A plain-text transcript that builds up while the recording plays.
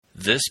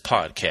This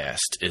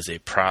podcast is a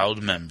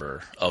proud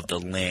member of the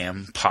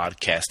Lamb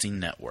Podcasting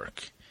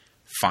Network.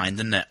 Find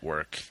the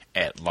network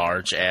at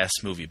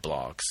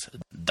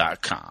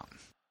largeassmovieblogs.com.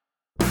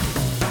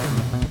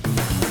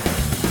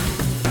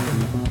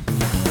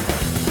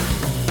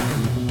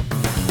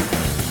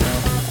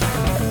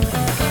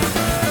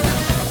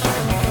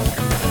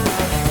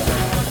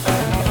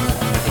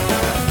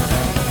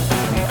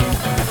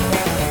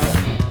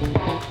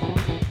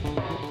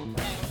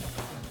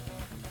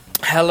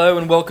 Hello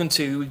and welcome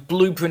to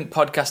Blueprint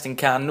Podcasting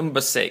Can number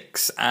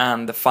 6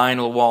 and the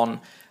final one.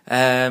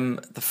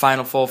 The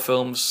final 4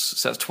 films,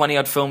 so that's 20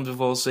 odd films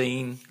we've all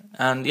seen.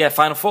 And yeah,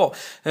 final 4.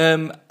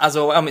 As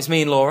always, it's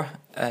me and Laura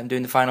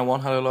doing the final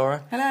one. Hello,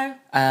 Laura. Hello.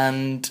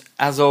 And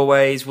as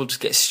always, we'll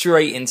just get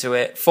straight into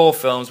it. 4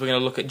 films. We're going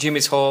to look at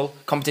Jimmy's Hall,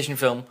 competition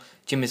film,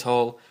 Jimmy's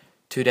Hall,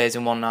 2 Days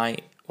and One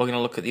Night. We're going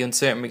to look at the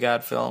Uncertain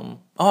Regard film.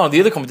 Oh, the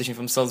other competition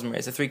from Salisbury.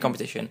 It's a 3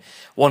 competition.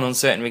 1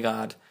 Uncertain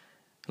Regard.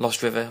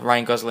 Lost River,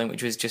 Ryan Gosling,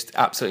 which was just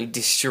absolutely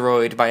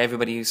destroyed by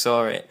everybody who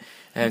saw it.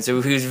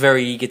 So we was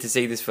very eager to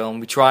see this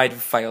film. We tried,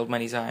 failed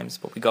many times,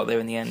 but we got there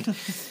in the end.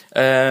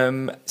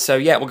 So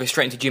yeah, we'll go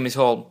straight into Jimmy's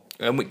Hall,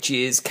 which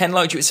is Ken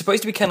Loach. It was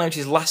supposed to be Ken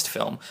Loach's last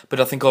film, but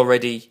I think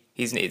already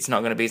it's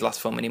not going to be his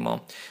last film anymore.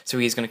 So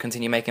he's going to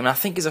continue making them. I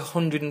think he's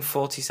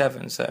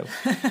 147, so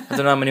I don't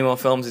know how many more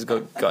films he's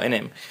got in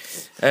him.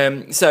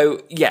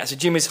 So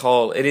Jimmy's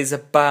Hall. It is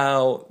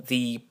about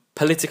the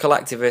political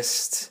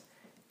activist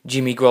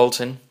Jimmy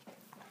Gralton,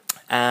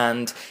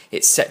 and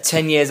it's set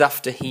 10 years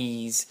after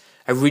he's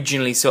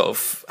originally sort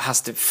of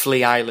has to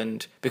flee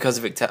Ireland because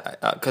of his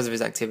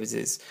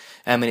activities,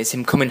 and it's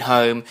him coming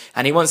home,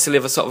 and he wants to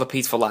live a sort of a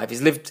peaceful life.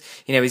 He's lived,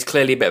 he's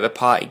clearly a bit of a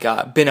party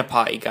guy, been a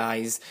party guy,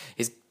 he's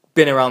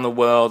been around the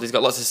world, he's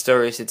got lots of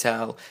stories to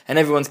tell, and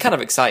everyone's kind of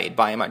excited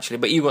by him actually,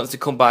 but he wants to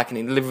come back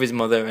and live with his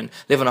mother and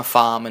live on a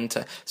farm and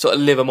to sort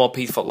of live a more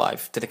peaceful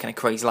life to the kind of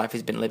crazy life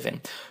he's been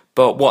living.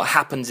 But what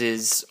happens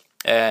is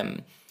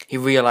he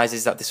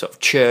realises that the sort of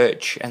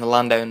church and the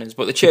landowners,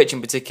 but the church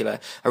in particular,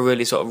 are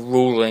really sort of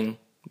ruling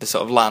the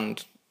sort of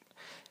land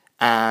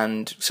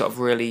and sort of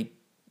really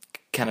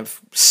kind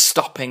of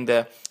stopping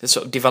the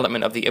sort of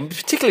development of and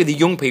particularly the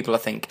young people, I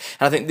think.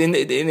 And I think in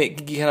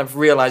it, you kind of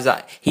realise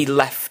that he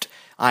left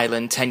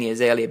Ireland 10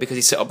 years earlier because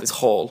he set up this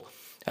hall.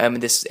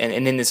 And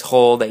in this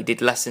hall, they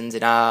did lessons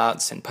in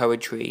arts and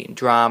poetry and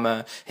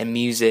drama and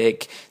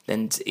music.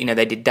 And,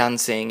 they did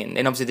dancing.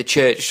 And obviously the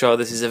church saw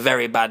this as a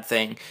very bad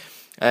thing.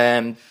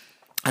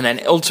 And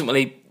then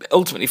ultimately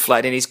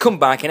fled, and he's come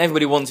back, and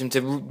everybody wants him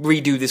to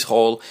redo this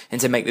hall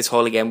and to make this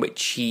hall again,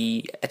 which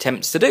he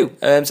attempts to do.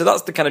 So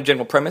that's the kind of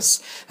general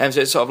premise. So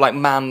it's sort of like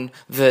man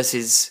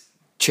versus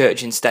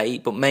church and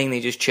state, but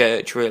mainly just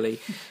church, really.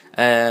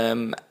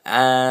 So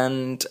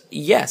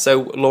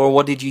Laura,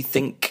 what did you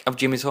think of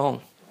Jimmy's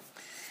Hall?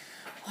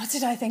 What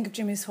did I think of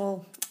Jimmy's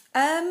Hall?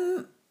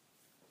 I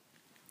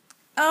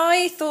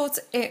thought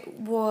it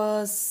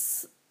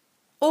was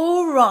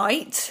all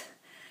right.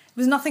 It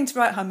was nothing to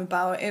write home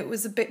about. It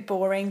was a bit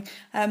boring.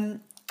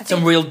 Some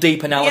real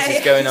deep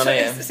analysis going on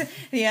here.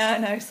 Yeah,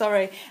 no,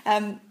 sorry.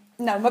 No,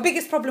 my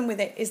biggest problem with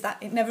it is that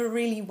it never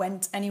really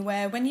went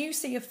anywhere. When you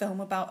see a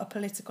film about a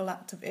political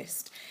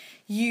activist,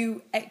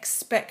 you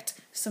expect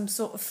some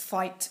sort of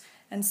fight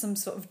and some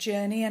sort of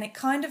journey, and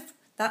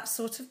that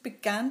sort of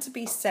began to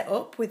be set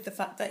up with the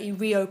fact that he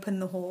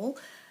reopened the hall,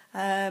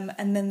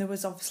 and then there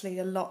was obviously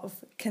a lot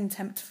of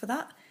contempt for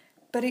that.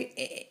 But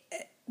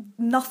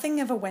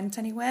nothing ever went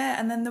anywhere,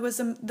 and then there was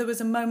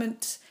a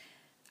moment,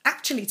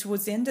 actually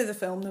towards the end of the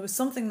film, there was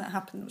something that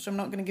happened, which I'm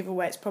not going to give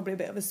away, it's probably a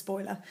bit of a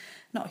spoiler,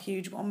 not a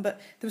huge one, but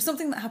there was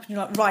something that happened,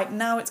 you're like, right,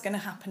 now it's going to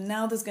happen,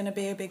 now there's going to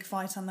be a big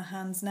fight on the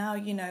hands, now,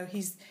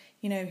 he's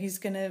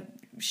going to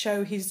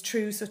show his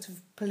true sort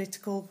of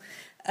political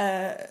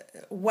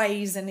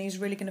ways, and he's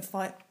really going to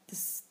fight the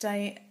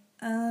state.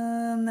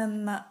 And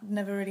then that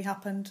never really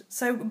happened.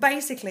 So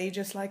basically,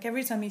 just like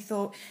every time you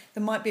thought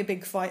there might be a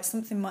big fight,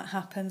 something might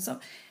happen. So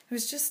it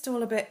was just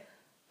all a bit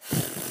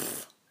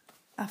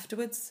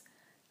afterwards.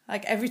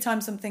 Like every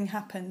time something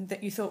happened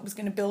that you thought was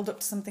going to build up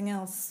to something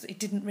else, it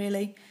didn't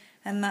really.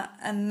 And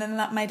then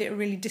that made it a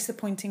really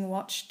disappointing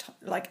watch.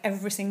 Like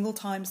every single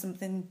time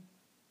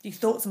you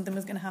thought something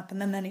was going to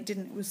happen, and then it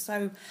didn't. It was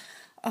so,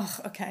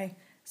 okay.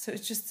 So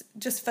it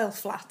just fell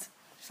flat.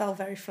 Fell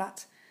very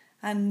flat.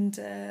 And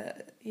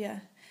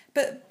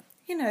but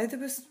there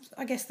were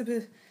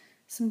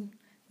some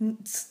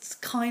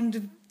kind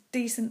of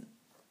decent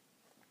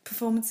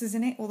performances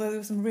in it, although there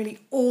were some really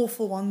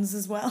awful ones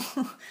as well,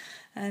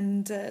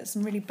 and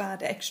some really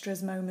bad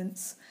extras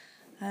moments.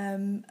 I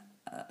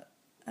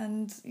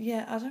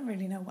don't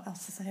really know what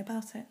else to say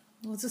about it.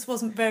 I just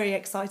wasn't very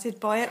excited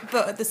by it,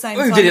 but at the same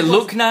time... Did it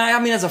look nice?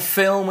 I mean, as a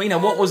film,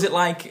 what was it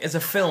like as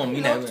a film?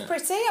 It looked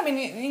pretty. I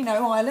mean,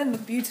 Ireland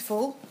looked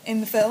beautiful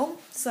in the film,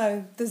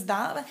 so there's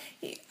that.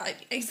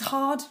 It's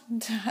hard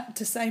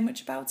to say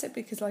much about it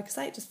because, like I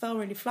say, it just fell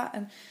really flat.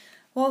 And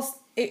whilst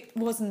it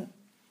wasn't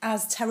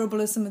as terrible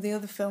as some of the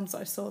other films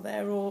I saw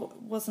there, or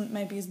wasn't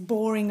maybe as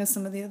boring as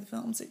some of the other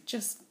films, it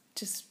just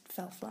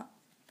fell flat.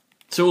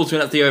 So ultimately,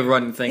 that's the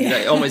overriding thing.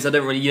 Like, almost, you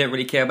don't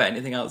really care about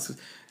anything else.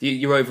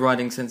 Your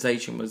overriding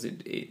sensation was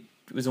it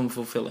was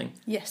unfulfilling.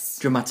 Yes.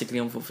 Dramatically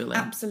unfulfilling.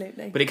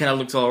 Absolutely. But it kind of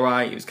looked all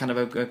right. It was kind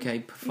of okay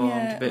performed.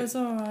 Yeah, a bit. it was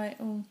all right.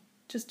 Or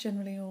just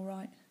generally all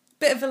right.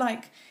 Bit of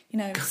a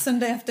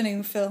Sunday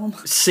afternoon film.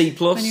 C+,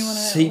 When you wanna-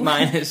 C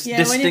minus, Yeah,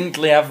 when you-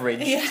 distinctly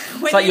average. Yeah,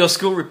 It's like your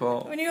school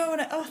report. When you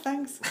want to, oh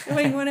thanks.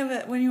 When you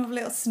have a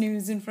little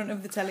snooze in front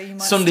of the telly, you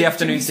might Sunday stick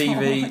afternoon Jimmy's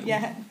TV. Hall.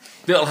 Yeah,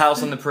 Little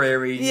House on the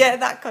Prairie. yeah,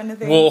 that kind of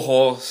thing.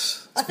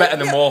 Warhorse. It's better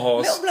than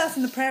Warhorse. Little Blast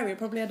in the Prairie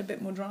probably had a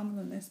bit more drama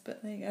than this,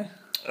 but there you go.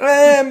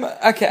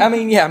 Okay,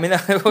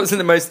 that wasn't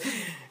the most.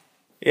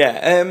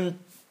 Yeah,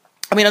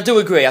 I do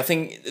agree. I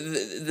think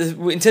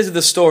in terms of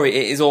the story,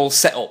 it is all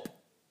set up.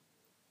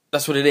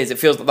 That's what it is. It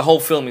feels like the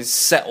whole film is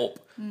set up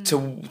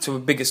to a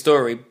bigger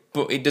story,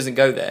 but it doesn't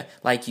go there,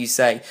 like you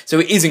say. So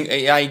it isn't.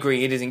 I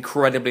agree. It is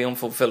incredibly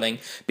unfulfilling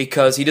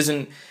because he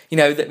doesn't.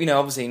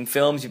 Obviously in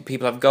films,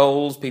 people have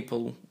goals.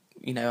 People,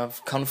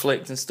 have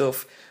conflict and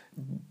stuff.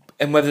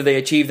 And whether they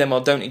achieve them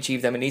or don't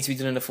achieve them, it needs to be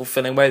done in a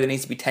fulfilling way. There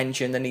needs to be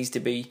tension. There needs to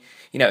be,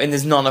 and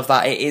there's none of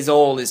that.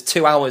 It's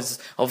 2 hours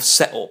of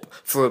setup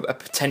for a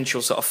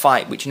potential sort of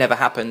fight, which never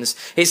happens.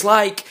 It's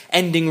like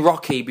ending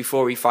Rocky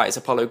before he fights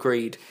Apollo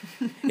Creed.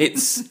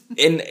 So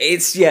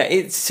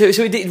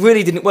it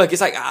really didn't work.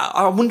 It's like,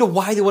 I wonder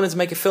why they wanted to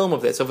make a film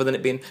of this, other than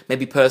it being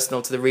maybe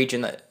personal to the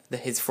region that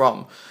he's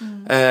from.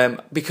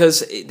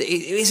 Because it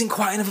isn't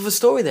quite enough of a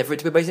story there for it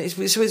to be based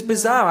on. So it's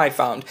bizarre, I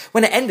found.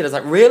 When it ended, I was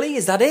like, really?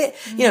 Is that it?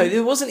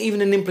 There wasn't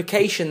even an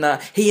implication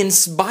that he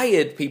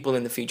inspired people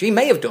in the future. He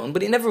may have done,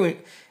 but it never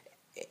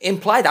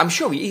implied that. I'm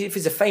sure if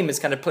he's a famous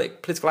kind of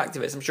political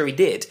activist, I'm sure he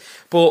did.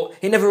 But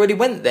it never really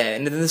went there.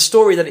 And the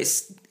story that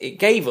it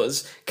gave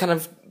us kind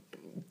of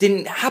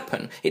didn't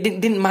happen. It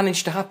didn't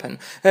manage to happen.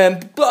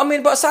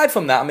 But aside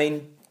from that,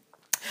 I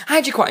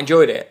actually quite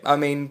enjoyed it.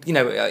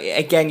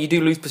 Again, you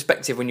do lose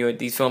perspective when you're at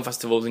these film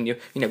festivals and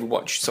we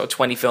watch sort of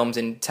 20 films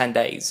in 10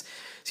 days.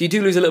 So you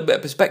do lose a little bit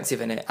of perspective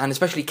in it, and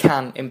especially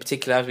Cannes in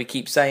particular, as we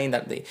keep saying,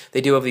 that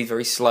they do have these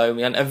very slow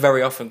and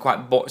very often quite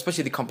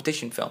especially the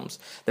competition films,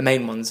 the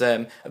main ones,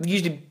 are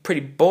usually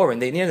pretty boring.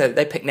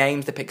 They pick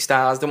names, they pick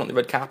stars, they want the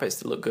red carpets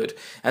to look good,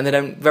 and they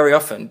don't very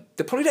often.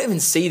 They probably don't even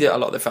see a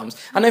lot of the films.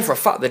 I know for a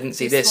fact they didn't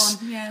see this.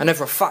 One, yeah. I know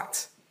for a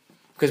fact,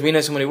 because we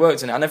know someone who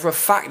works in it. I know for a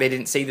fact they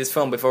didn't see this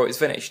film before it was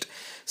finished.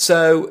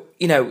 So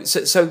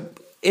so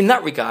in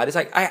that regard, it's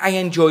like I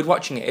enjoyed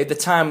watching it. At the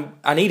time,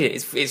 I needed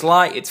it. It's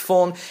light, it's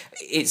fun,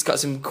 it's got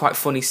some quite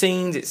funny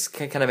scenes, it's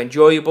kind of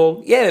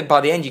enjoyable. Yeah,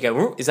 by the end you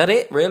go, is that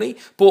it, really?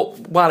 But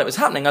while it was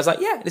happening, I was like,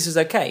 yeah, this is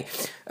okay.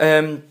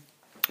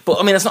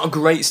 But that's not a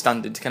great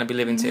standard to kind of be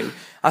living to.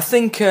 I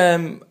think,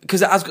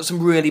 because it has got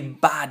some really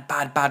bad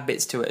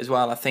bits to it as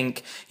well. I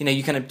think,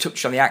 you kind of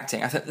touched on the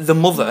acting. I think the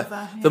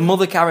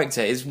mother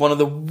character is one of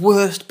the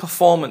worst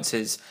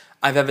performances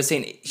I've ever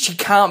seen. She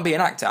can't be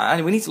an actor.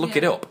 We need to look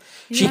it up.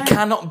 She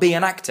cannot be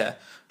an actor.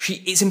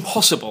 It's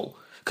impossible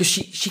because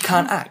she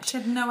can't act. She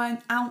had no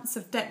ounce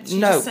of depth. She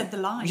just said the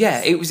lines.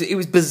 Yeah, it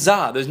was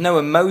bizarre. There was no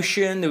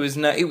emotion. It was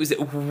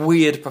a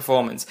weird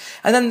performance.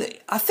 And then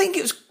I think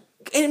it was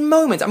in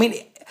moments.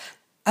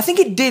 I think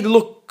it did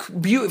look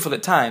beautiful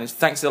at times,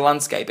 thanks to the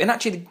landscape. And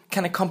actually, the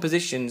kind of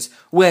compositions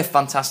were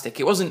fantastic.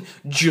 It wasn't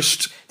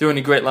just there were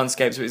only great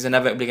landscapes, but it was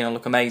inevitably going to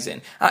look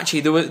amazing.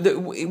 Actually, there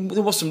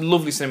was some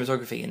lovely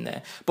cinematography in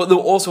there, but there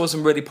also was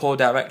some really poor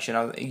direction.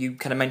 You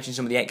kind of mentioned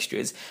some of the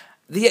extras.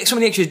 Some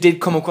of the extras did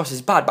come across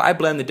as bad, but I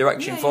blame the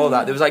direction for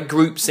that. There was like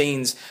group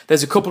scenes.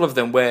 There's a couple of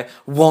them where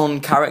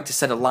one character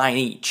said a line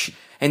each.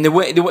 And it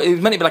was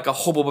meant to be like a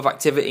hubbub of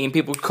activity and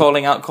people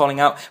calling out.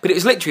 But it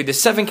was literally the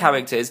 7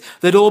 characters.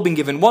 They'd all been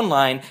given one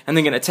line and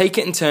they're going to take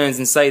it in turns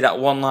and say that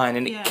one line.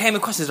 And it came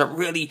across as a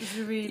really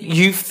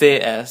youth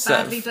theatre.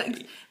 Badly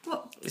done.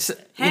 What?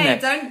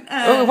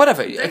 Don't...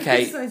 whatever. Don't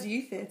criticise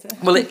youth theatre.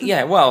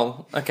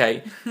 Well,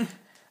 okay.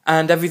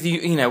 And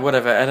everything,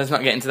 whatever, and let's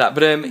not get into that.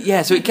 But,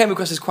 so it came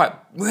across as quite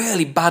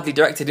really badly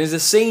directed. There's a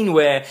scene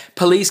where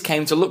police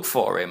came to look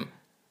for him.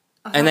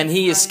 And then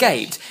he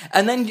escaped.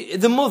 And then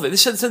the mother,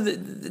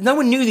 no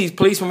one knew these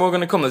policemen were going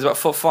to come. There's about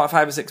 5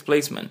 or 6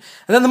 policemen.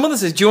 And then the mother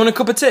says, do you want a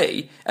cup of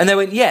tea? And they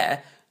went,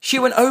 yeah. She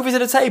went over to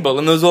the table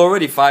and there was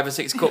already 5 or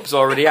 6 cups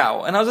already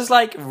out. And I was just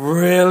like,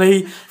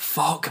 really?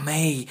 Fuck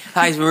me.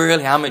 That is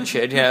really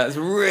amateur. Yeah, it's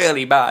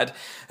really bad.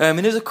 And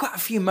there was quite a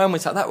few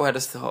moments like that where I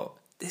just thought,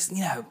 this,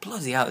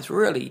 bloody hell, it's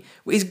really...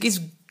 He's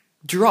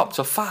dropped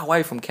so far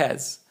away from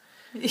Kes.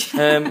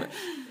 But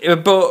it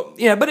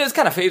was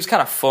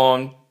kind of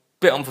fun.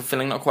 Bit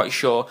unfulfilling, not quite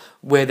sure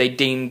where they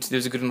deemed there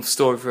was a good enough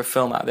story for a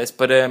film out of this,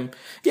 but it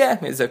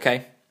was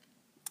okay.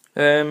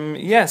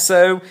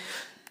 So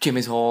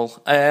Jimmy's Hall.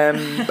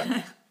 Then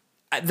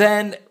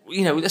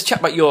let's chat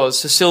about yours.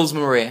 So Sils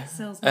Maria.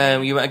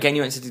 You went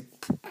to the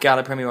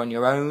gala premiere on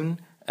your own,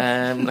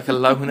 like a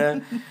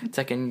loner,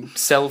 taking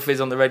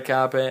selfies on the red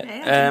carpet.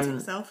 Yeah, I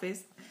took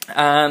selfies.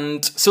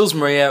 And Sils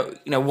Maria,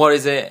 what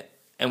is it,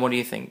 and what do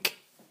you think?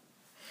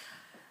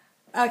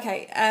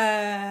 Okay,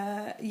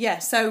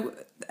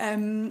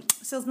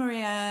 Sils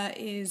Maria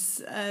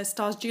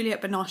stars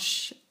Juliette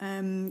Binoche,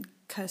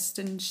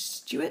 Kirsten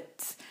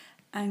Stewart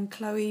and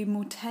Chloe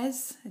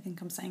Moretz. I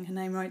think I'm saying her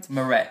name right.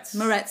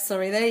 Moretz,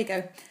 sorry, there you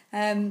go.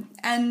 In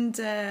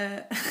Moretz.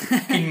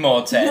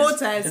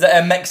 Moretz. Is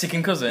that a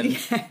Mexican cousin?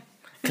 Yeah.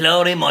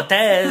 Chloe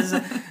Moretz.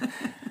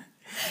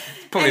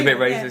 Probably a bit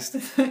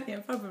racist. Yeah, yeah,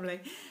 probably.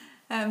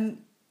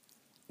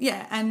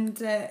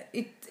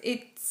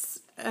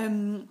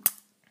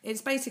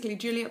 It's basically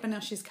Juliette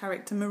Binoche's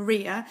character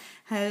Maria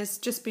has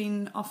just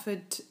been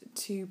offered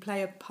to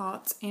play a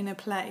part in a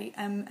play,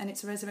 and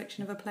it's a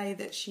resurrection of a play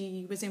that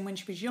she was in when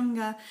she was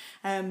younger,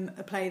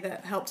 a play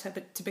that helped her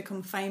to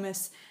become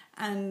famous,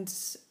 and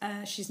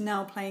she's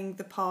now playing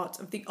the part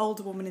of the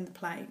older woman in the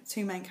play.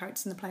 Two main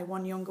characters in the play,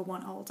 one younger,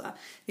 one older.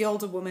 The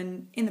older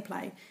woman in the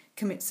play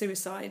commits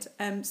suicide,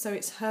 so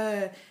it's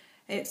her.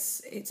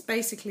 It's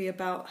basically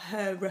about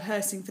her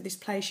rehearsing for this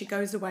play. She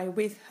goes away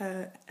with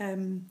her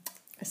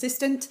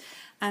assistant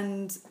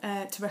and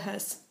to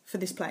rehearse for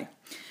this play,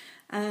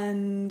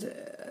 and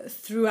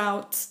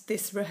throughout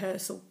this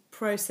rehearsal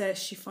process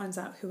she finds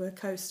out who her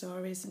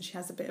co-star is, and she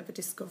has a bit of a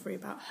discovery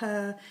about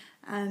her,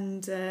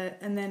 and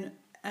then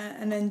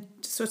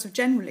sort of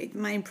generally the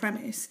main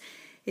premise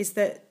is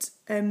that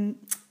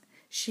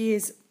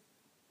she's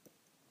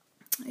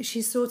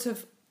sort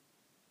of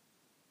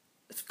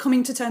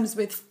coming to terms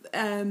with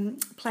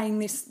playing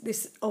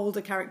this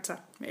older character,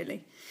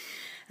 really.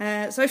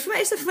 So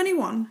it's a funny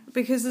one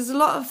because there's a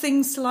lot of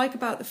things to like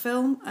about the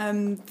film.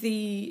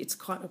 It's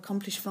quite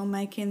accomplished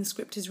filmmaking. The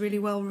script is really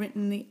well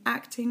written. The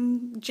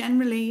acting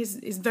generally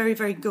is very,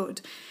 very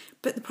good.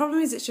 But the problem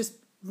is it's just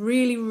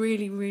really,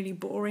 really, really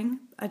boring.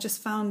 I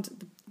just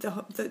found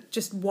the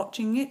just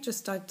watching it, I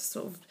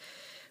sort of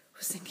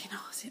was thinking,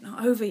 is it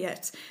not over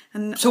yet?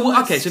 And so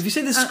if you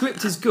say the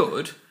script is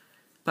good,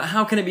 but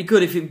how can it be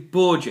good if it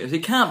bored you?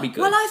 It can't be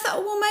good. Well, I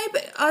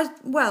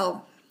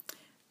thought,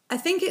 I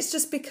think it's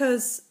just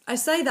because I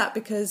say that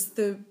because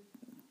there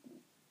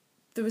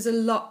was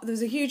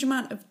a huge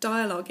amount of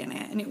dialogue in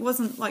it, and it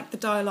wasn't like the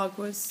dialogue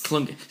was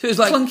clunky. So it was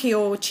like clunky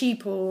or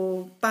cheap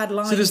or bad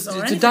lines.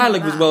 So the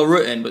dialogue like was well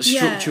written, but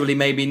structurally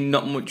maybe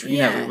not much.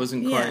 It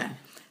wasn't quite. Yeah.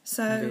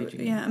 So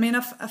engaging. I mean,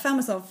 I found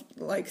myself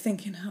like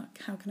thinking,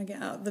 how can I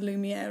get out of the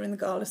Lumiere in the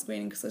gala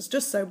screening because I was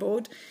just so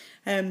bored.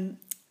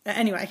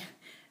 Anyway.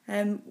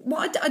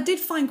 What I did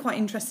find quite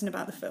interesting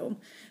about the film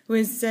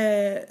was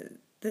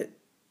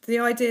the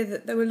idea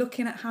that they were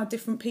looking at how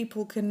different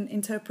people can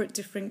interpret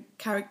different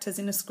characters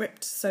in a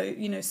script. So,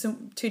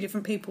 two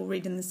different people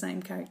reading the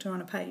same character on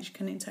a page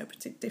can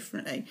interpret it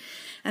differently.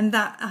 And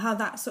how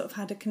that sort of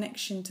had a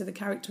connection to the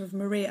character of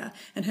Maria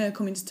and her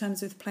coming to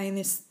terms with playing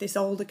this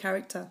older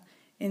character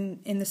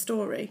in the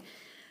story.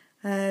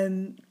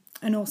 And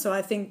also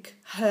I think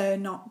her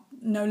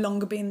no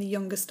longer being the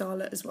younger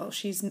starlet as well.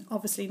 She's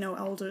obviously no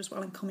older as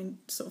well and coming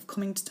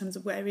to terms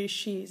of where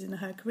she is in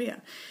her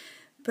career.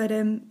 But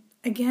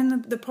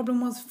again, the problem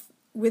was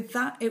with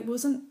that, it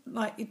wasn't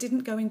like, it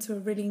didn't go into a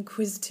really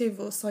inquisitive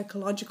or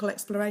psychological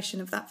exploration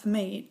of that for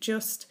me. It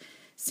just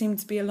seemed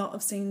to be a lot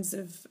of scenes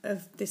of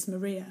this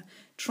Maria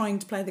trying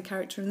to play the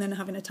character and then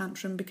having a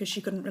tantrum because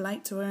she couldn't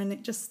relate to her, and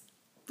it just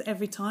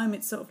every time,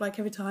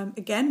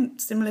 again,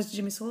 similar to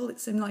Jimmy's Hall, it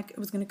seemed like it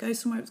was going to go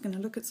somewhere, it was going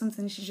to look at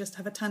something, she'd just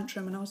have a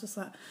tantrum, and I was just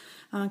like,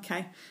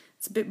 okay,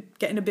 it's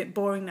getting a bit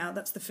boring now,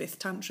 that's the fifth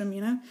tantrum,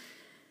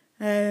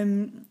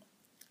 and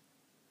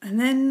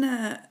then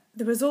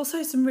there was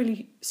also some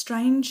really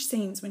strange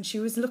scenes when she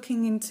was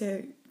looking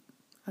into,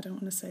 I don't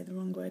want to say the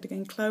wrong word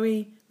again,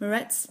 Chloe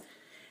Moretz,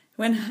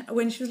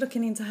 when she was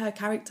looking into her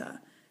character,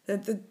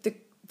 the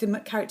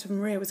character of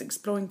Maria was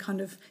exploring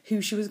kind of who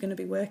she was going to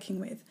be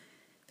working with.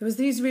 There was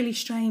these really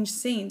strange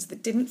scenes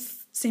that didn't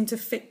seem to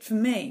fit for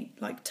me,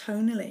 like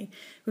tonally,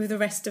 with the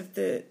rest of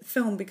the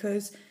film,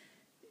 because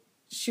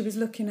she was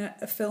looking at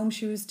a film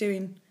she was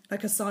doing,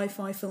 like a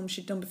sci-fi film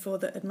she'd done before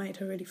that had made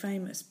her really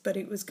famous, but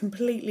it was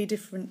completely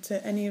different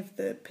to any of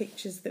the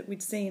pictures that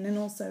we'd seen, and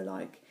also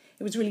like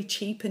it was really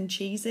cheap and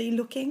cheesy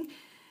looking.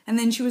 And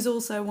then she was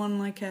also on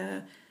like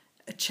a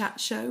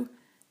chat show,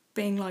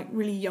 being like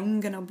really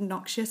young and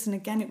obnoxious, and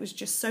again it was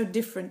just so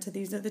different to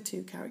these other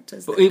two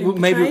characters that had been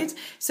portrayed.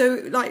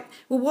 So like,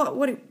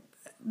 well,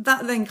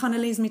 that then kind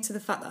of leads me to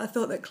the fact that I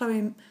thought that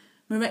Chloe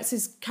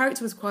Moretz's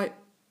character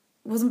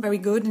wasn't very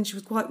good, and she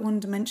was quite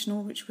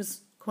one-dimensional, which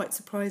was quite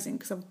surprising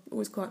because I've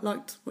always quite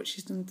liked what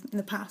she's done in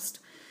the past.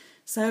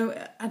 So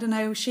I don't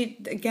know, she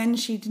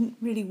didn't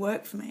really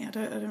work for me. I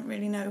don't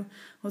really know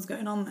what's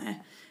going on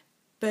there,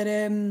 but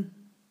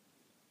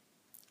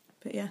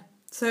yeah.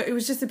 So it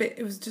was just a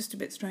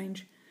bit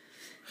strange.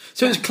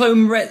 So it was Chloe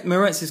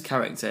Moretz's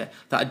character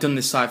that had done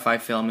this sci-fi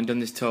film and done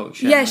this talk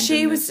show. Yeah,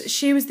 she was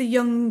the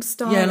young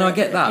star. Yeah, no, I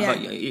get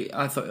that, yeah. But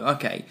I thought,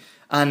 okay,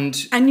 and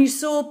you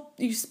saw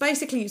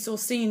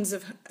scenes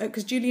of,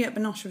 because Juliette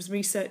Binoche was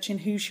researching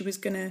who she was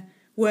going to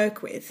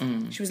work with.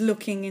 She was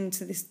looking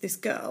into this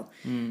girl,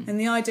 and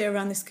the idea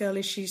around this girl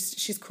is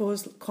she's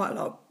caused quite a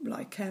lot of,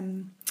 like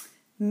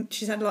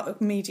she's had a lot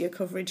of media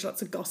coverage,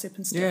 lots of gossip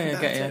and stuff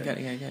about her.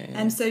 Yeah.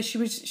 And so she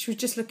was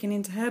just looking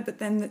into her, but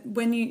then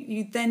when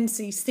you then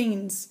see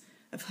scenes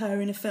of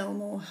her in a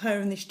film, or her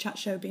in this chat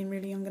show being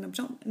really young and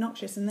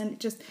obnoxious, and then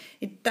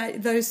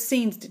those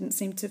scenes didn't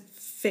seem to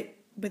fit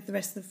with the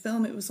rest of the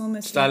film. It was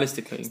almost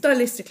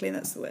stylistically,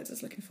 that's the word I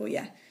was looking for.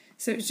 Yeah,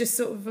 so it was just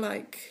sort of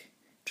like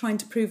trying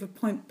to prove a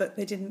point, but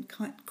they didn't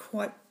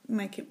quite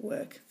make it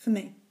work for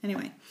me.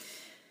 Anyway,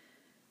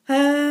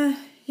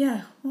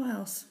 yeah. What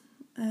else?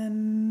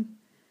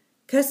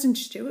 Kirsten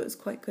Stewart was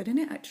quite good in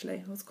it.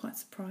 Actually, I was quite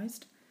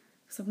surprised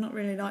because I've not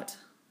really liked.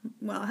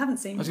 Well, I haven't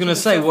seen. I was going to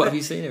say, what have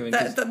you seen her in?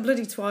 That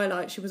bloody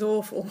Twilight, she was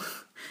awful.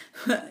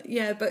 but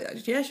yeah,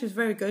 she was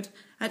very good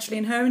actually.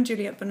 And her and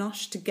Juliette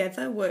Binoche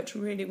together worked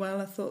really well.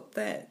 I thought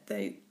their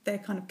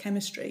kind of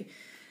chemistry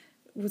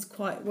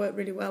worked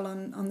really well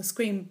on the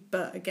screen.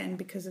 But again,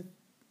 because of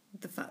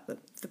the fact that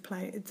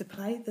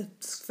the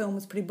film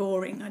was pretty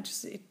boring.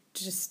 It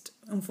just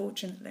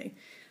unfortunately,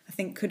 I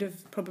think could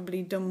have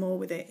probably done more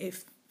with it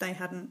if the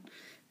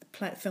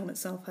film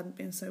itself hadn't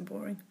been so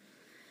boring.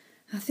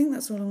 I think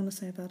that's all I want to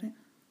say about it.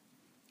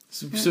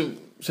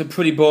 So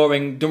pretty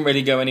boring, don't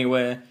really go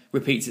anywhere,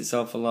 repeats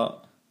itself a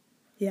lot.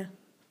 Yeah.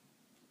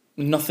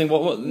 Nothing,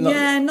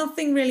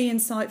 nothing really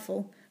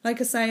insightful. Like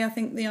I say, I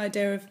think the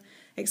idea of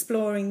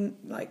exploring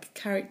like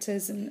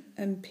characters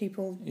and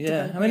people.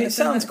 Yeah, I mean, it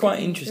sounds quite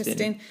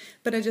interesting.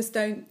 But I just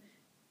don't,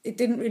 it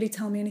didn't really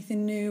tell me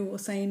anything new or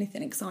say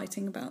anything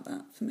exciting about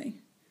that for me.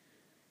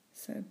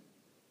 So.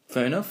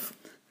 Fair enough.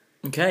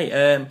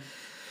 Okay,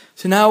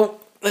 so now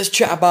let's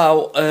chat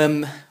about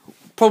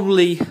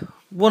probably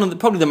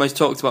the most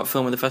talked about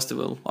film of the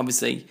festival.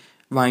 Obviously,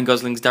 Ryan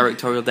Gosling's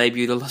directorial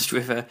debut, The Lost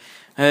River.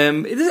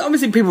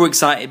 Obviously, people were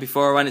excited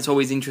before, and it's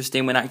always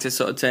interesting when actors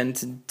sort of turn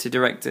to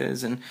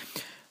directors, and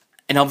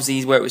obviously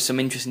he's worked with some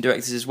interesting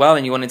directors as well,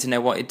 and you wanted to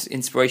know what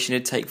inspiration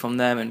he'd take from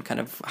them and kind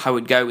of how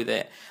he'd go with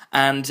it.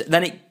 And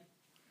then it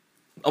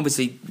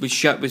obviously was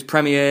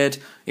premiered.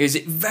 It was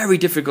very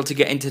difficult to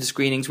get into the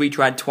screenings. We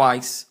tried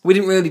twice. We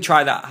didn't really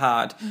try that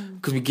hard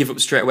because we give up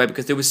straight away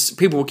because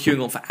people were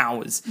queuing up for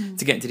hours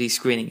to get into these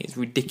screenings. It's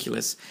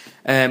ridiculous.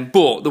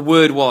 But the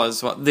word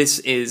was, this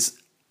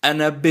is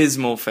an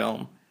abysmal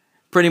film.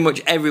 Pretty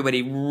much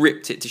everybody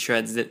ripped it to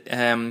shreds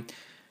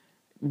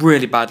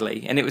really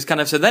badly. And it was kind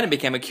of, so then it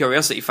became a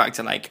curiosity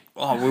factor, like,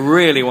 we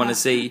really want to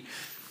see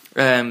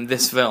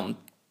this film.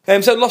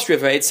 So Lost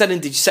River, it's set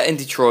in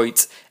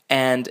Detroit,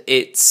 and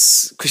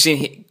it's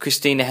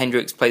Christina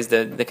Hendricks plays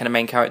the kind of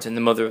main character and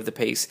the mother of the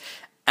piece.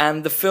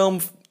 And the film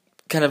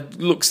kind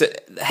of looks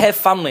at her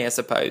family, I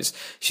suppose.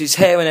 She's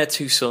her and her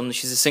two sons.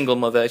 She's a single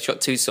mother. She's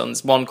got two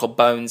sons, one called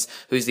Bones,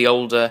 who's the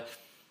older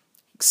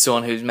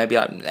son, who's maybe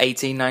like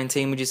 18,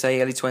 19, would you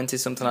say, early 20s,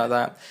 something like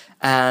that.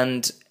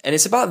 And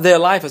it's about their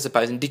life, I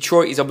suppose. And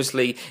Detroit is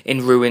obviously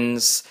in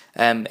ruins.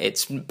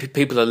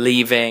 People are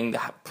leaving.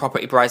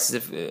 Property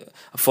prices have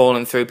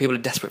fallen through. People are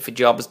desperate for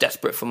jobs,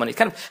 desperate for money. It's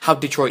kind of how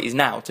Detroit is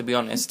now, to be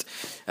honest.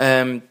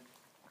 But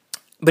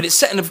it's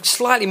set in a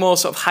slightly more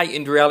sort of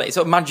heightened reality.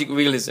 Sort of magic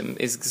realism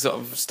is the sort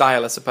of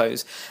style, I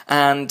suppose.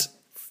 And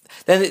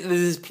then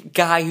there's this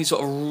guy who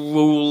sort of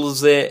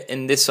rules it,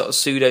 in this sort of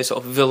pseudo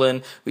sort of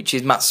villain, which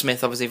is Matt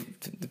Smith. Obviously,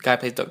 the guy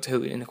plays Doctor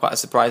Who in quite a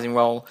surprising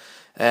role.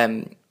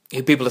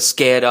 Who people are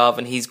scared of,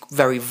 and he's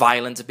very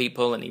violent to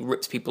people, and he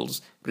rips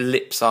people's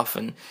lips off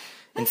and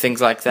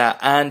things like that.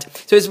 And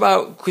so it's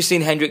about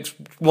Christine Hendricks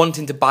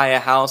wanting to buy a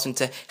house and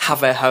to have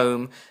her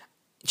home.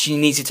 She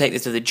needs to take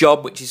this to the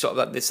job, which is sort of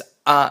like this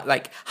art,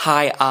 like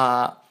high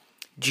art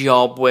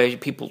job where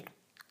people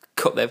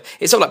cut their.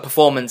 It's sort of like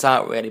performance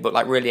art, really, but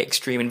like really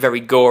extreme and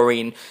very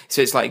gory. And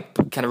so it's like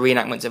kind of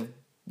reenactments of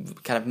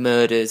kind of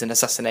murders and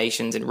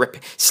assassinations and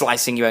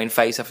slicing your own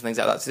face off and things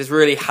like that. So there's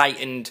really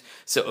heightened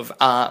sort of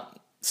art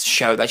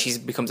show that she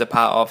becomes a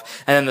part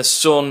of. And then the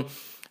son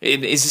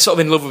is sort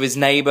of in love with his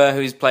neighbour,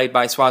 who's played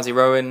by Saoirse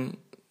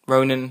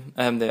Ronan,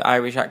 the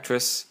Irish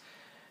actress.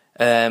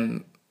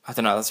 I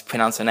don't know how to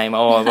pronounce her name,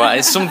 but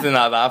it's something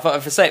like that. I thought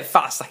if I say it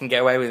fast, I can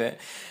get away with it.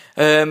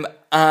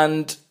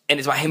 And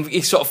it's about him,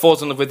 he sort of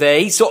falls in love with her.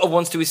 He sort of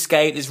wants to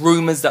escape. There's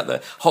rumours that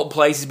the whole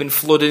place has been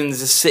flooded and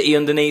there's a city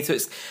underneath. So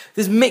it's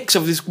this mix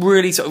of this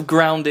really sort of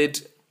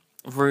grounded,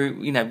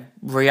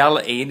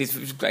 reality, and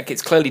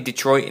it's clearly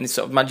Detroit in this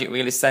sort of magic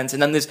realist sense,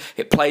 and then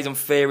it plays on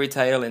fairy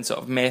tale and sort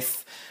of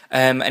myth,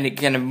 and it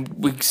kind of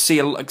we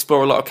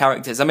explore a lot of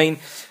characters. I mean,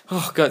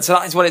 oh god, so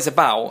that is what it's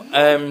about.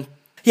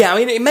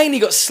 It mainly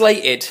got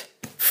slated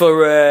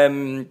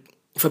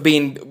for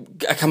being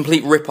a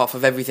complete rip-off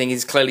of everything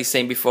he's clearly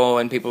seen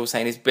before, and people were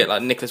saying it's a bit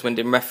like Nicholas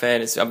Winding Refn.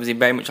 It's obviously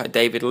very much like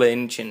David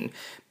Lynch, and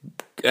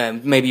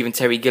maybe even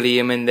Terry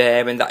Gilliam in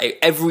there, and that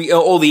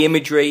all the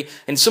imagery,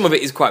 and some of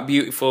it is quite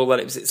beautiful. But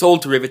it's all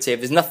derivative.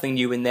 There's nothing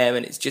new in there,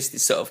 and it's just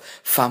this sort of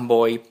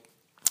fanboy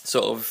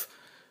sort of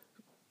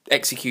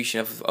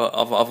execution of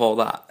all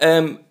that.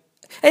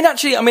 And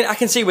actually, I mean, I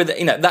can see where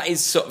that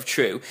is sort of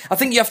true. I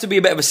think you have to be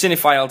a bit of a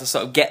cinephile to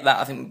sort of get that.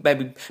 I think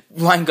maybe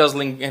Ryan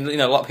Gosling, and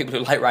a lot of people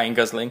who like Ryan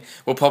Gosling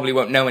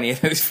won't know any of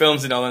those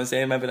films and all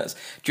that. Maybe that's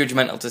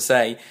judgmental to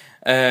say.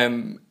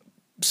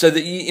 so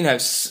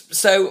that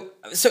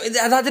so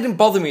that didn't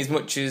bother me as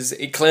much as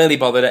it clearly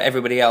bothered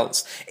everybody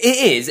else.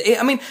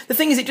 I mean, the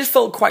thing is, it just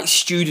felt quite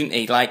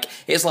student-y. Like,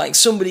 it's like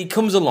somebody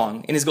comes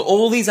along and has got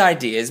all these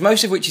ideas,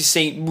 most of which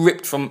is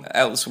ripped from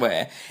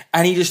elsewhere,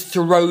 and he just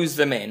throws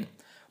them in.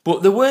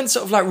 But they weren't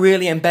sort of like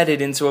really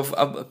embedded into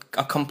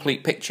a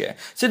complete picture.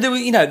 So there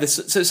were,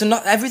 so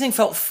not everything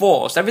felt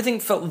forced.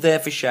 Everything felt there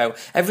for show.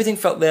 Everything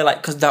felt there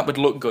like because that would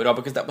look good, or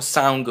because that would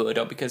sound good,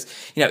 or because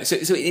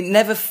So it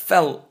never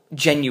felt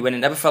genuine. It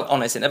never felt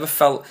honest. It never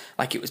felt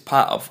like it was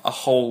part of a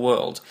whole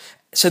world.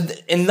 So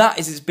and that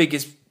is its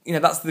biggest.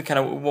 That's the kind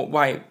of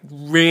why it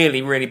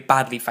really, really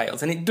badly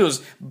fails, and it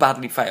does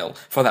badly fail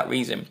for that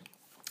reason.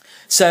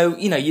 So,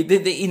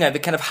 the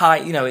kind of high,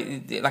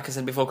 like I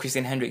said before,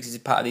 Christian Hendricks is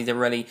part of these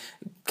really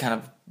kind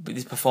of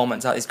this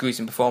performance art, this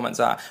gruesome performance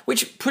art,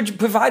 which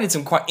provided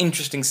some quite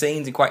interesting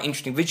scenes and quite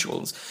interesting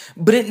visuals.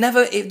 But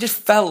it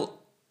just felt,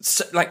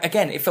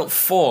 again, it felt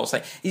forced.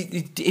 Like,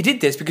 he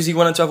did this because he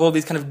wanted to have all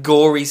these kind of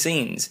gory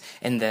scenes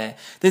in there.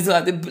 There's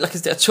like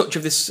a touch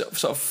of this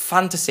sort of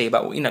fantasy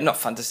about, not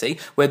fantasy,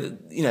 where,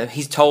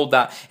 he's told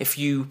that if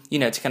you,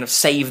 to kind of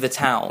save the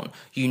town,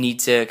 you need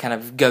to kind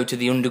of go to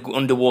the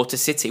underwater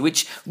city,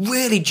 which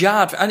really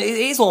jarred. And it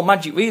is all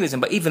magic realism,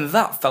 but even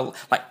that felt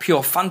like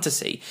pure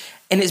fantasy.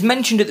 And it's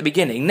mentioned at the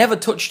beginning, never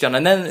touched on,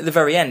 and then at the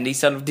very end, he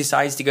sort of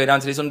decides to go down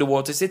to this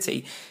underwater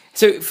city.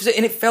 And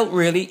it felt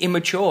really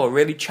immature,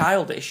 really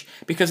childish,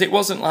 because it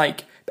wasn't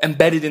like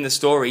embedded in the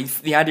story.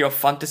 The idea of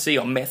fantasy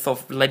or myth or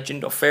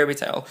legend or fairy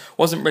tale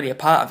wasn't really a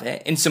part of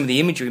it. In some of the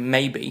imagery,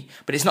 maybe,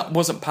 but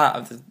wasn't part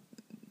of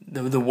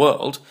the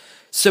world.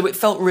 So it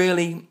felt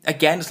really,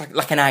 again, it's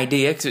like an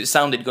idea, because it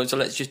sounded good, so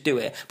let's just do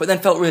it. But then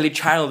felt really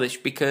childish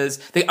because,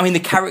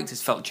 the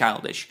characters felt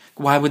childish.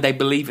 Why would they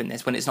believe in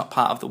this when it's not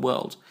part of the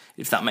world,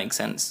 if that makes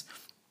sense?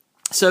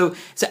 So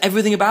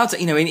everything about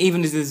it,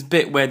 even there's this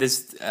bit where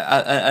there's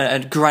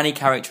a granny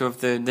character of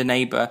the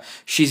neighbour,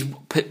 she's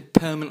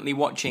permanently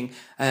watching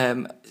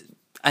an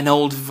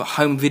old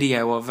home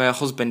video of her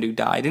husband who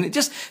died. And it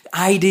just,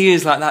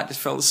 ideas like that just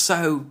felt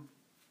so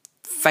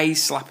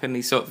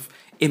face-slappingly sort of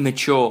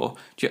immature.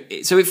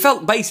 So it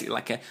felt basically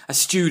like a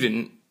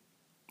student,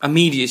 a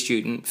media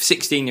student,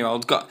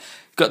 16-year-old, got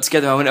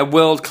together a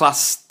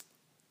world-class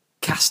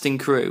casting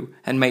crew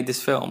and made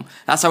this film.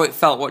 That's how it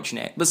felt watching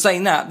it. But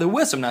saying that, there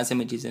were some nice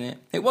images in it.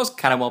 It was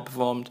kind of well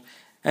performed.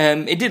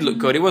 It did look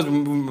good. It was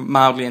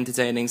mildly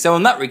entertaining. So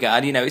in that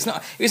regard, it's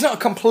not a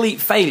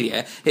complete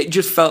failure. It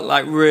just felt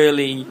like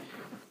really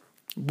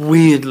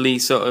weirdly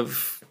sort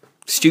of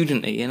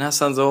student-y, and that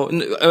sounds all,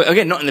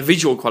 again, not in the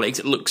visual quality because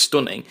it looks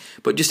stunning,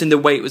 but just in the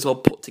way it was all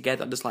put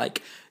together, just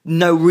like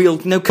no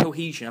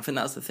cohesion. I think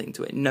that's the thing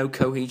to it, no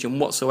cohesion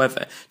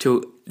whatsoever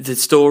to the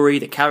story,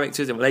 the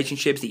characters, the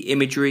relationships, the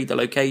imagery, the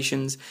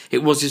locations. It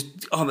was just,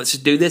 let's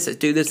just do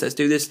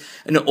this,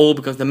 and all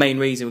because the main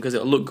reason, because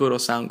it'll look good or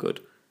sound good,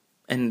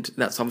 and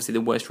that's obviously the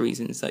worst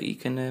reasons that you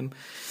can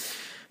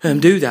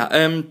do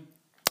that.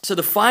 So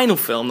the final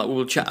film that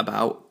we'll chat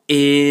about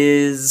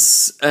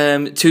is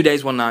 2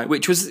 Days, One Night,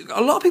 which was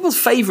a lot of people's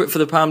favourite for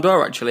the Palme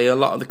d'Or, actually. A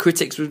lot of the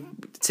critics were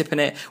tipping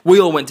it.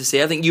 We all went to see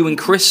it. I think you and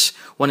Chris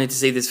wanted to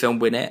see this film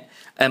win it.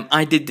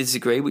 I did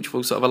disagree, which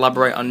we'll sort of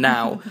elaborate on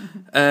now.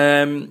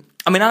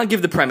 I'll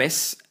give the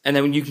premise, and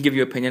then you can give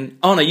your opinion.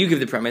 Oh, no, you give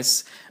the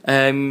premise.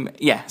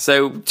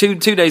 So 2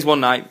 Days, One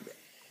Night.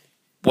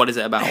 What is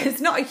it about?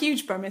 It's not a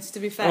huge premise, to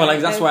be fair. Well,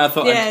 that's why I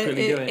thought I'd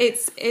quickly do it.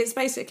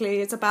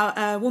 It's about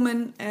a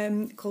woman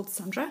called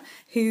Sandra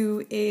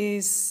who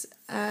is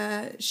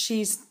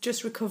she's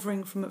just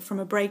recovering from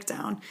a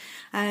breakdown,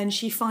 and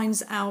she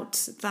finds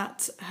out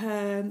that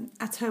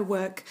at her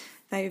work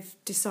they've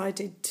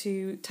decided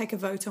to take a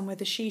vote on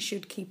whether she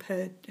should keep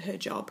her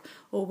job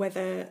or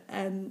whether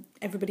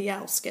everybody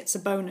else gets a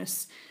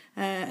bonus,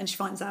 and she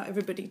finds out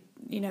everybody,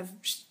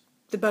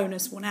 the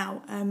bonus won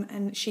out,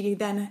 and she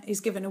then is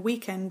given a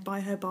weekend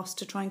by her boss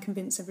to try and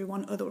convince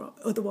everyone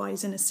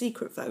otherwise in a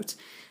secret vote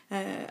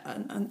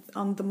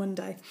on the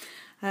Monday.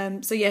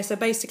 So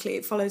basically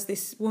it follows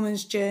this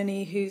woman's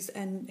journey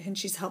and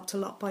she's helped a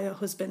lot by her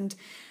husband,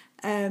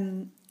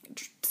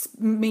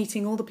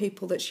 meeting all the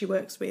people that she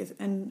works with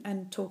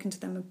and talking to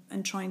them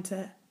and trying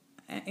to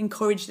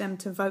encourage them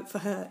to vote for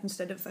her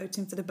instead of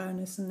voting for the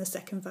bonus and the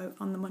second vote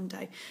on the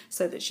Monday,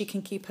 so that she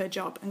can keep her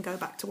job and go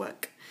back to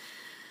work.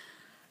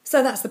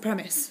 So that's the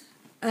premise.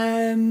 Do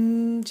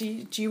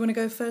you want to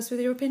go first with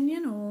your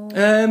opinion, or?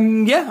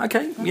 Yeah,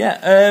 okay.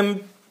 Yeah.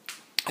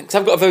 Because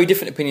I've got a very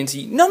different opinion to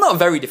you. No, not a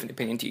very different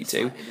opinion to you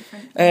two.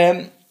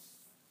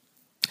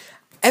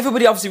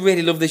 Everybody obviously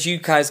really loved this. You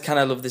guys kind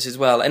of love this as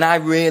well, and I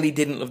really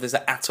didn't love this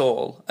at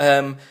all.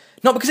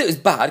 Not because it was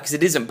bad, because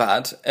it isn't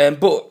bad.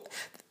 But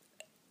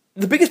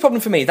the biggest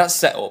problem for me, that's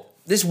set up.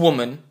 This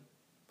woman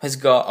has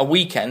got a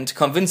weekend to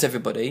convince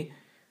everybody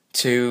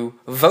to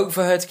vote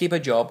for her to keep her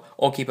job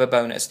or keep her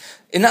bonus.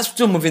 And that's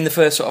done within the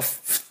first sort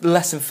of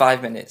less than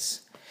 5 minutes.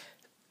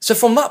 So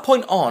from that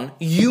point on,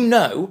 you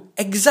know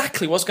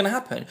exactly what's going to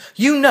happen.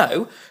 You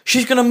know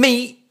she's going to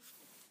meet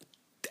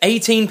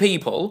 18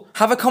 people,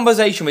 have a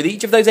conversation with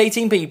each of those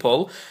 18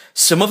 people.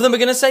 Some of them are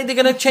going to say they're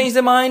going to change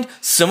their mind.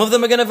 Some of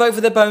them are going to vote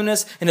for their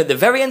bonus. And at the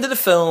very end of the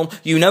film,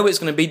 you know it's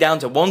going to be down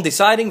to one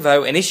deciding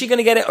vote. And is she going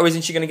to get it or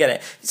isn't she going to get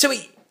it? So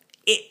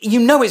you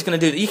know it's going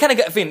to do that. You kind of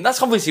get a feeling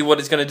that's obviously what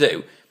it's going to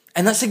do.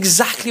 And that's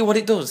exactly what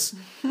it does.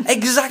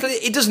 Exactly.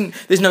 It doesn't,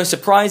 there's no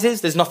surprises,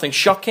 there's nothing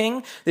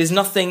shocking, there's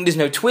no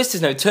twists,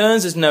 there's no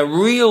turns, there's no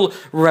real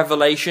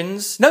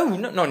revelations.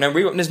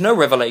 There's no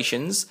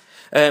revelations.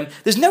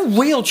 There's no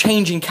real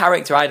change in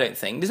character, I don't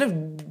think.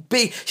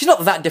 She's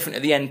not that different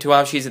at the end to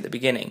how she is at the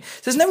beginning.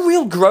 So there's no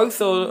real growth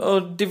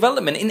or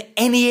development in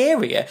any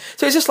area.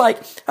 So it's just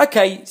like,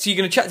 okay, so you're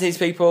going to chat to these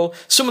people.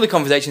 Some of the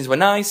conversations were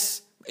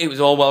nice. It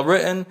was all well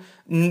written,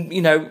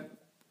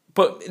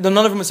 but none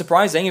of them were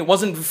surprising. It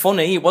wasn't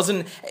funny. It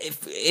wasn't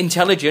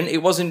intelligent.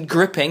 It wasn't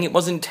gripping. It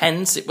wasn't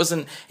tense. It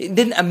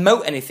didn't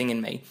emote anything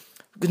in me.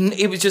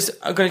 It was just,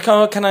 I'm going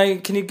to,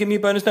 can you give me a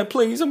bonus now,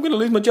 please? I'm going to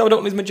lose my job. I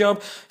don't want to lose my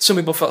job. Some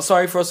people felt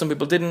sorry for us. Some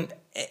people didn't.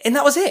 And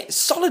that was it,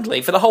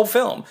 solidly, for the whole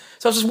film.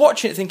 So I was just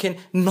watching it thinking,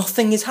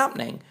 nothing is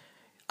happening.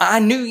 I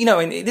knew,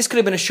 and this could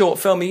have been a short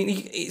film.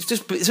 It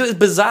was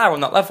bizarre on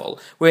that level,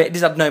 where it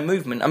just had no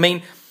movement. I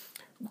mean,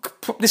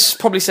 this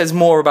probably says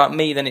more about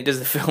me than it does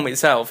the film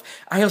itself.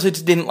 I also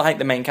didn't like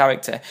the main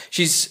character.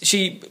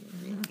 She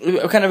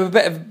kind of a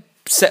bit of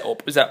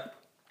setup was that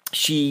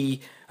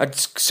she had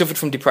suffered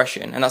from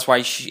depression, and that's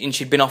why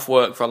she'd been off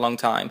work for a long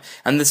time.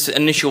 And this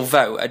initial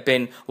vote had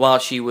been while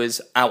she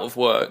was out of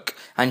work,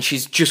 and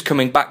she's just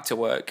coming back to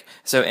work.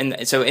 So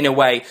in a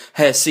way,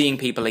 her seeing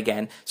people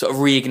again sort of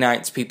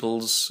reignites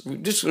people's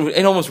just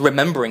in almost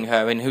remembering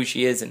her and who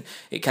she is, and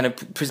it kind of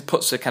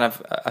puts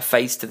a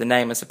face to the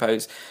name, I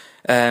suppose.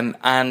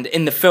 And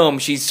in the film,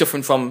 she's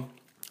suffering from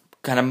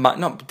kind of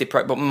not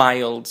depression, but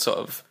mild sort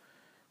of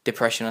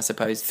depression, I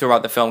suppose,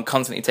 throughout the film,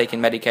 constantly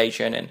taking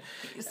medication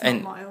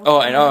and mild.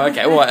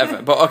 Okay,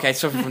 whatever. But okay,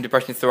 suffering from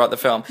depression throughout the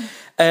film.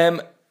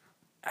 And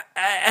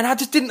I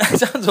just didn't. It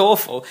sounds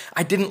awful.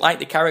 I didn't like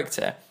the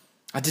character.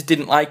 I just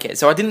didn't like it.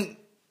 So I didn't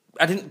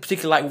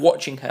particularly like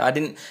watching her. I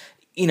didn't.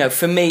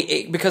 For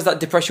me, because that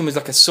depression was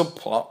like a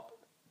subplot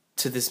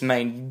to this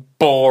main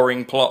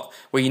boring plot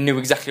where you knew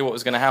exactly what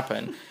was going to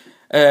happen.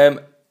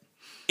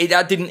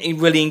 That didn't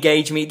really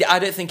engage me. I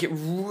don't think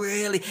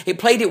it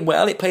played it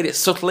well. It played it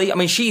subtly. I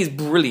mean, she is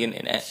brilliant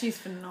in it. She's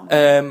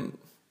phenomenal.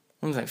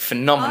 I was like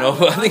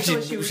phenomenal. I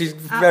think she's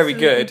very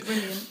good.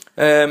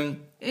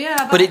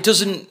 But it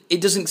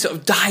doesn't sort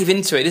of dive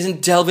into it. It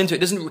doesn't delve into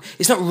it.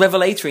 It's not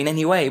revelatory in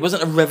any way. It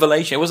wasn't a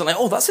revelation. It wasn't like,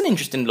 oh, that's an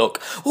interesting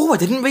look. Oh, I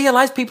didn't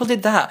realise people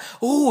did that.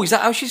 Oh, is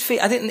that how she's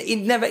feeling?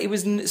 It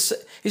was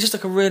just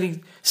like a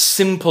really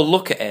simple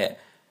look at it.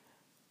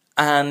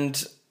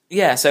 And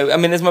yeah, so I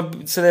mean,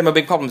 they're my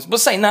big problems. But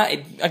saying that,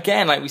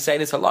 again, like we say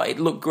this a lot, it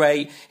looked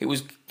great. It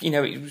was,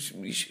 it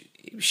was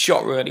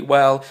shot really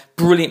well.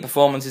 Brilliant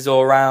performances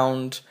all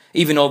around.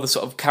 Even all the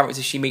sort of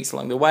characters she meets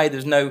along the way.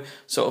 There's no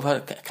sort of, I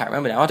can't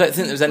remember now. I don't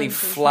think there was any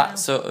flat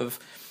sort of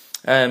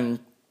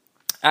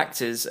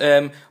actors.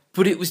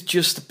 But it was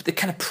just, the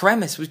kind of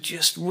premise was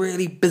just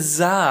really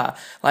bizarre.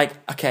 Like,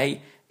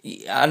 okay,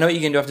 I know what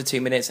you're going to do after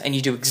 2 minutes, and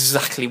you do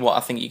exactly what I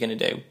think you're going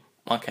to do.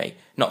 Okay,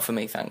 not for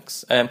me,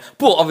 thanks. But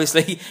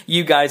obviously,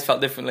 you guys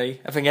felt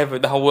differently. I think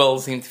the whole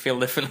world seemed to feel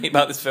differently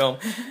about this film,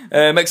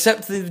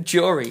 except the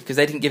jury, because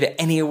they didn't give it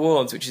any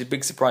awards, which is a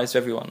big surprise to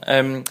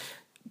everyone.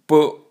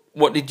 But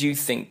what did you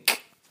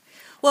think?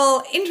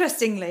 Well,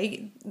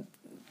 interestingly,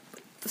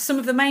 some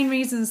of the main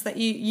reasons that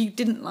you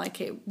didn't like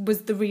it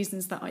was the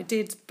reasons that I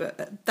did,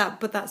 but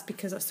that's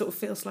because I sort of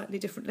feel slightly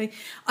differently.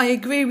 I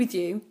agree with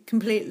you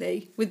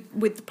completely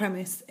with the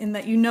premise in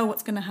that you know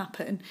what's going to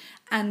happen,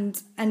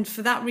 and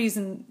for that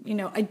reason,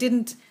 I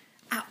didn't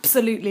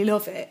absolutely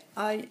love it.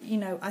 I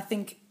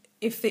think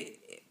if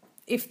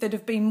there'd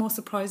have been more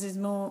surprises,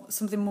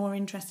 something more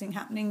interesting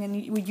happening, and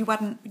you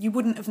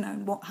wouldn't have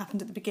known what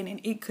happened at the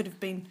beginning, it could have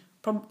been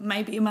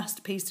maybe a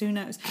masterpiece, who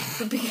knows?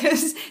 But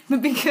because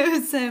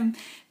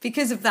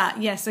of that,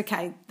 yes,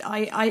 okay,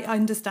 I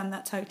understand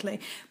that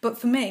totally. But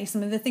for me,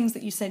 some of the things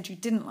that you said you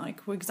didn't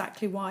like were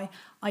exactly why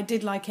I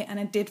did like it, and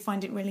I did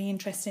find it really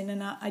interesting,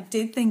 and I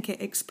did think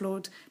it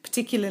explored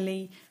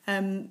particularly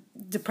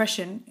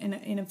depression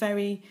in a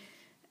very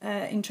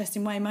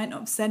interesting way. I might not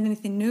have said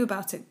anything new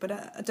about it, but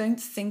I don't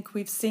think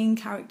we've seen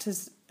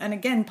characters, and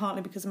again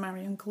partly because of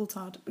Marion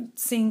Coulthard,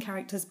 seeing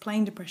characters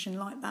playing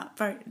depression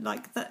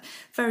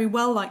very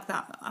well like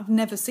that. I've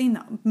never seen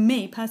that.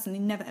 Me personally,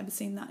 never ever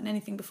seen that in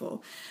anything before.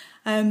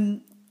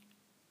 And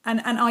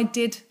I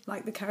did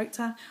like the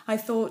character. I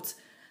thought,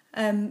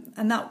 and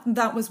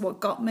that was what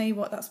got me.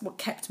 That's what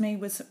kept me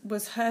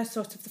was her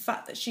sort of the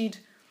fact that she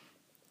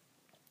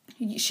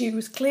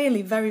was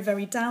clearly very,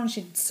 very down.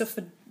 She'd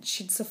suffered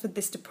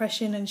this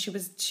depression, and she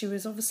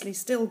was obviously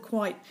still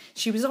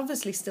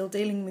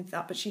dealing with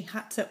that, but she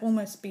had to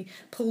almost be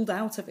pulled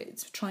out of it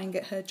to try and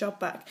get her job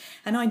back.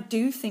 And I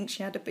do think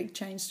she had a big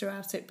change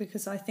throughout it,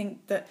 because I think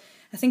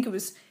it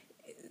was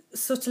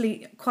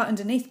subtly quite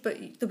underneath, but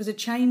there was a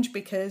change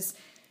because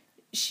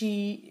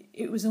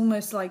it was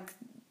almost like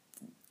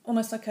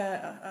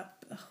a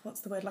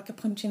what's the word, like a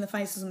punch in the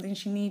face or something.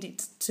 She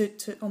needed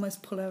to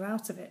almost pull her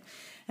out of it.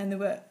 And there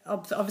were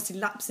obviously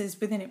lapses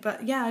within it.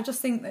 But yeah, I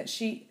just think that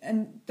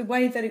and the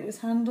way that it was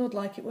handled,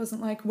 like it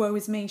wasn't like, woe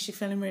is me, she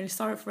feeling really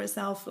sorry for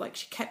herself. Like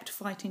she kept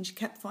fighting.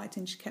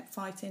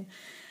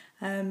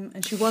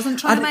 And she wasn't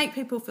trying to make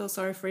people feel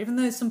sorry for her, even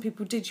though some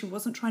people did. She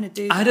wasn't trying to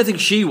do that. I don't think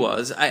she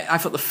was. I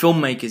thought the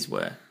filmmakers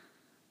were.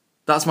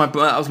 That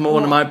was more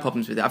one of my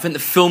problems with it. I think the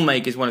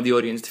filmmakers wanted the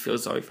audience to feel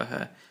sorry for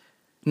her,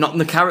 not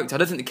the character. I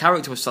don't think the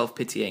character was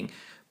self-pitying,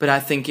 but I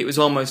think it was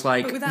almost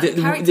like but without the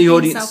character the being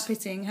audience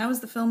self-pitying. How was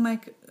the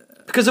filmmaker?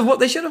 Because of what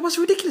they should have. What's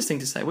a ridiculous thing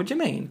to say? What do you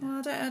mean? Well,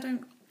 I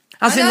don't.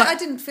 I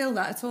didn't feel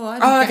that at all.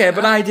 I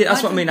did.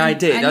 That's what I mean. I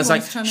did. I was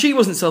like, she she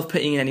wasn't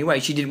self-pitying in any way.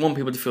 She didn't want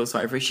people to feel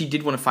sorry for her. She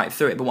did want to fight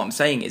through it. But what I'm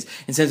saying is,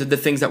 in terms of the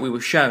things that we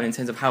were shown, in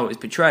terms of how it was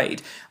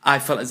portrayed, I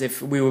felt as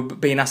if we were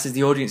being asked as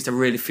the audience to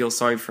really feel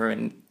sorry for her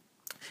and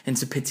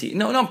to pity.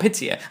 No, not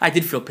pity her. I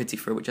did feel pity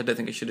for her, which I don't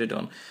think I should have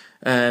done.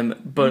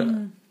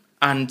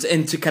 And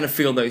to kind of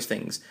feel those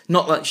things.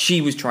 Not like she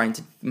was trying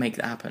to make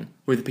that happen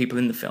with the people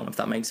in the film, if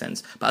that makes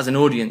sense. But as an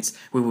audience,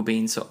 we were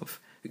being sort of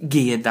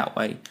geared that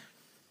way,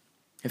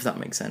 if that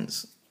makes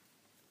sense.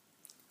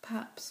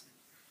 Perhaps.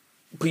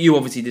 But you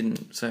obviously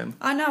didn't, so...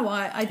 I know,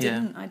 I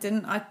didn't.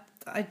 Yeah.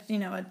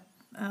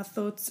 I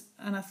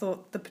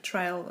thought the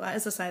portrayal,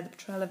 as I say, the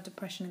portrayal of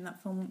depression in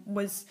that film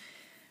was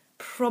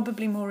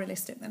probably more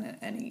realistic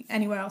than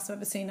anywhere else I've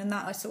ever seen, and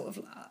that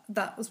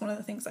that was one of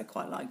the things I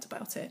quite liked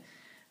about it.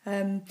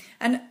 And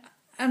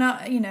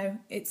I,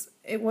 it's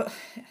a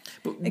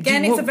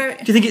very.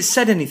 Do you think it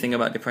said anything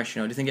about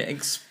depression, or do you think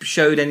it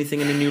showed anything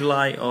in a new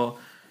light, or?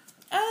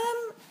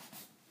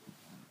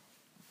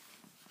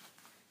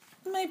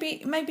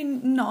 Maybe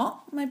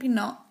not.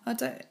 I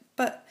don't,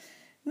 but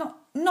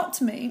not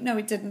to me. No,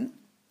 it didn't.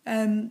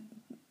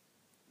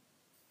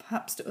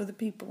 Perhaps to other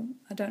people,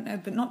 I don't know,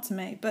 but not to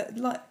me. But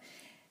like,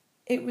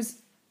 it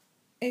was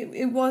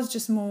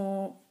just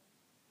more.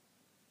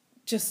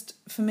 Just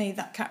for me,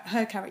 that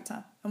her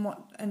character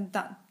and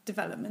that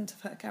development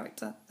of her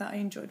character that I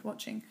enjoyed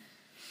watching.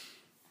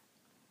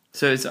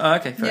 So it's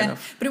okay, fair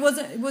enough. But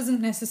it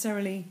wasn't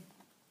necessarily.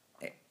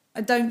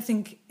 I don't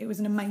think it was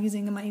an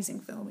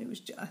amazing film. It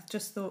was. I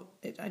just thought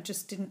I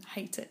just didn't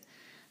hate it.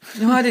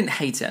 No, I didn't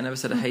hate it. I never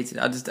said I hated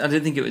it. I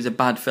didn't think it was a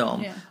bad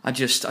film. Yeah. I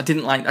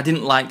didn't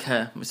like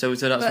her. So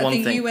that's but one I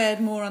think thing. You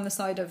erred more on the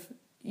side of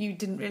you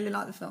didn't really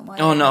like the film. I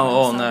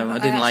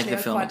didn't like the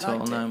film at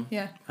all. No,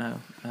 yeah.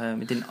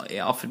 It didn't. It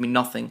offered me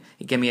nothing.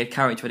 It gave me a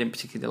character I didn't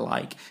particularly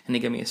like, and it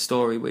gave me a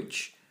story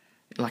which,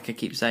 like I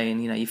keep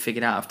saying, you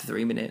figured out after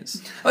 3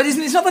 minutes.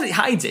 It's not that it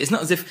hides it. It's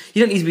not as if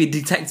you don't need to be a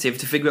detective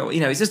to figure out.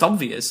 It's just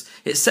obvious.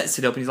 It sets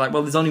it up, and he's like,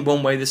 well, there's only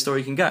one way this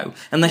story can go,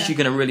 unless you're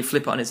going to really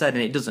flip it on its head,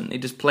 and it doesn't. It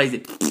just plays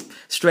it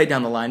straight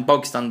down the line,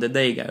 bog standard.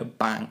 There you go,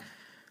 bang.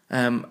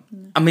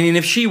 I mean,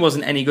 if she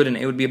wasn't any good in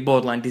it, it would be a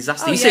borderline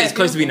disaster. You say it's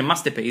close to being a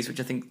masterpiece, which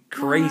I think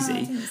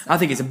crazy. I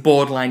think it's a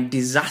borderline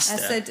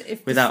disaster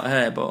without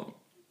her, but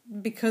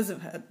because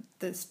of her,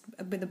 there's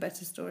been a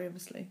better story,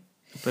 obviously.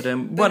 But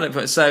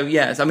whatever. So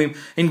yes, I mean,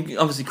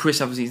 obviously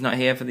Chris is not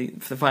here for the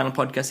final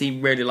podcast. He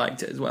really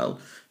liked it as well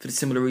for the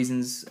similar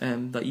reasons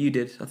that you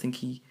did. I think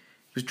he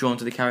was drawn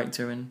to the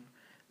character, and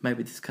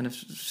maybe this kind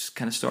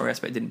of story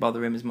aspect didn't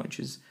bother him as much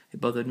as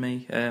it bothered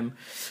me.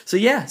 So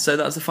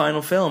that was the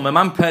final film.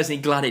 I'm personally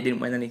glad it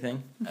didn't win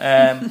anything.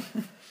 The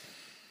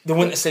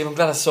Winter Sleep, I'm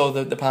glad I saw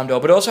the Palme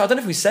d'Or. But also, I don't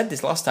know if we said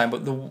this last time,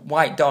 but the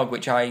White Dog,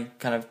 which I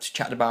kind of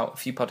chatted about a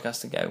few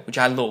podcasts ago, which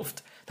I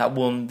loved, that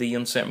won the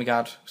Uncertain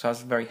Regard. So I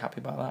was very happy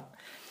about that.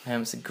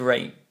 It's a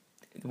great,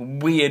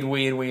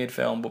 weird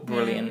film, but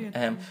brilliant.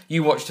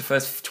 You watched the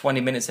first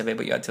 20 minutes of it,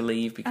 but you had to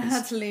leave because... I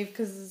had to leave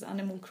because there's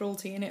animal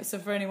cruelty in it. So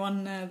for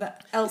anyone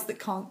that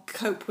can't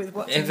cope with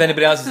watching if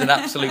anybody else is an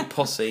absolute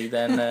pussy,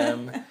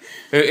 then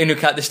who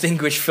can't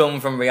distinguish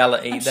film from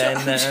reality,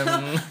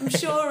 I'm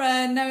sure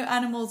no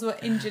animals were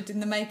injured in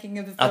the making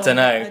of the film. I don't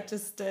know.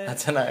 I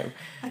don't know.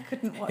 I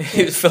couldn't watch it.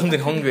 It was filmed in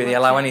Hungary. They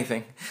allow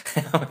anything.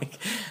 So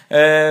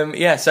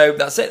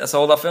that's it. That's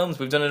all our films.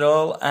 We've done it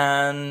all,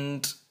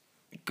 and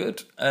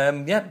good.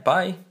 Bye.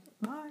 Bye.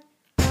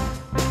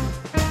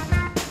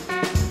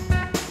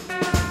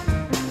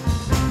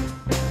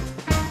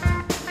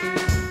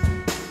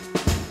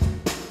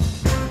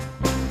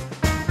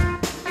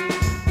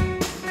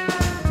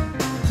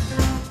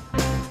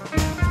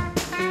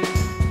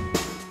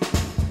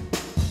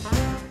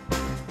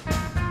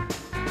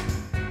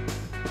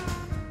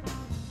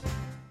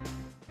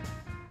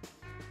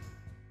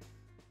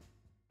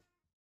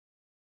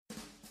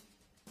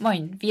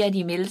 Moin, wir er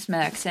die Mädels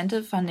med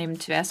Akzente von dem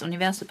Tværs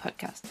Universe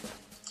Podcast.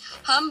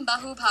 हम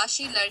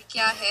बहुभाषी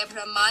लड़कियां हैं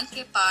ब्रह्मांड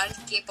के पार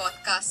के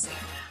podcast से.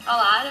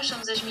 Olá, nós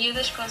somos as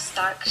miúdas com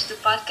sotaques do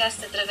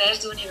podcast Através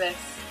do Universo.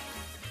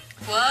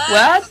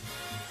 What?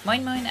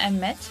 Moin, I'm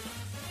Matt.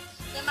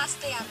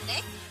 Namaste, I'm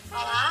Nick.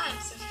 Olá, I'm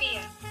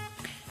Sophia.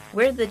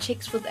 We're the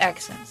Chicks with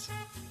Accents.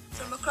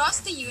 From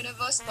Across the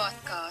Universe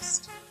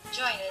podcast.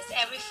 Join us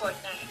every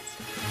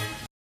fortnight.